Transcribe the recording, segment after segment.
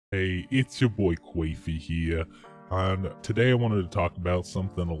Hey, it's your boy Quafey here, and today I wanted to talk about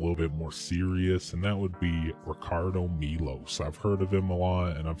something a little bit more serious, and that would be Ricardo Milos. I've heard of him a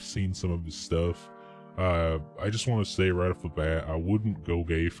lot, and I've seen some of his stuff. I just want to say right off the bat, I wouldn't go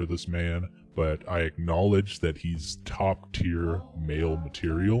gay for this man, but I acknowledge that he's top tier male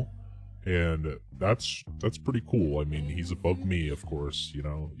material, and that's pretty cool. I mean, he's above me, of course. You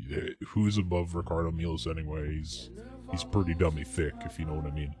know, who's above Ricardo Milos anyway? He's pretty dummy thick, if you know what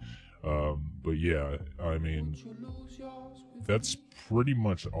I mean. But yeah, I mean, that's pretty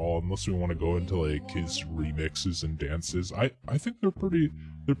much all. Unless we want to go into like his remixes and dances, I think they're pretty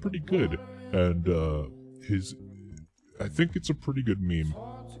good, and his I think it's a pretty good meme.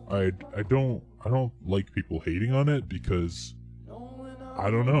 I don't like people hating on it because I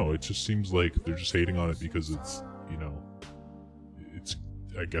don't know. It just seems like they're just hating on it because it's, it's,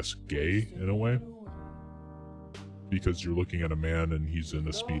 I guess, gay in a way. Because you're looking at a man and he's in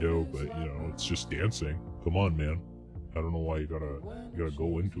a Speedo, but, it's just dancing. Come on, man. I don't know why you gotta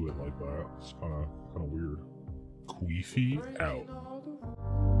go into it like that. It's kinda weird. Queefy out.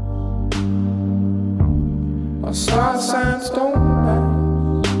 My signs don't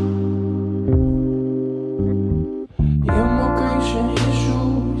match. Immigration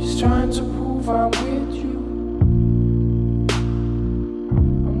issues trying to prove I'm with you.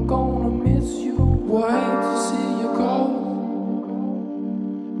 I'm gonna miss you. Wait to see you go.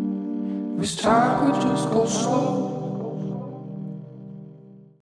 This time we just go slow.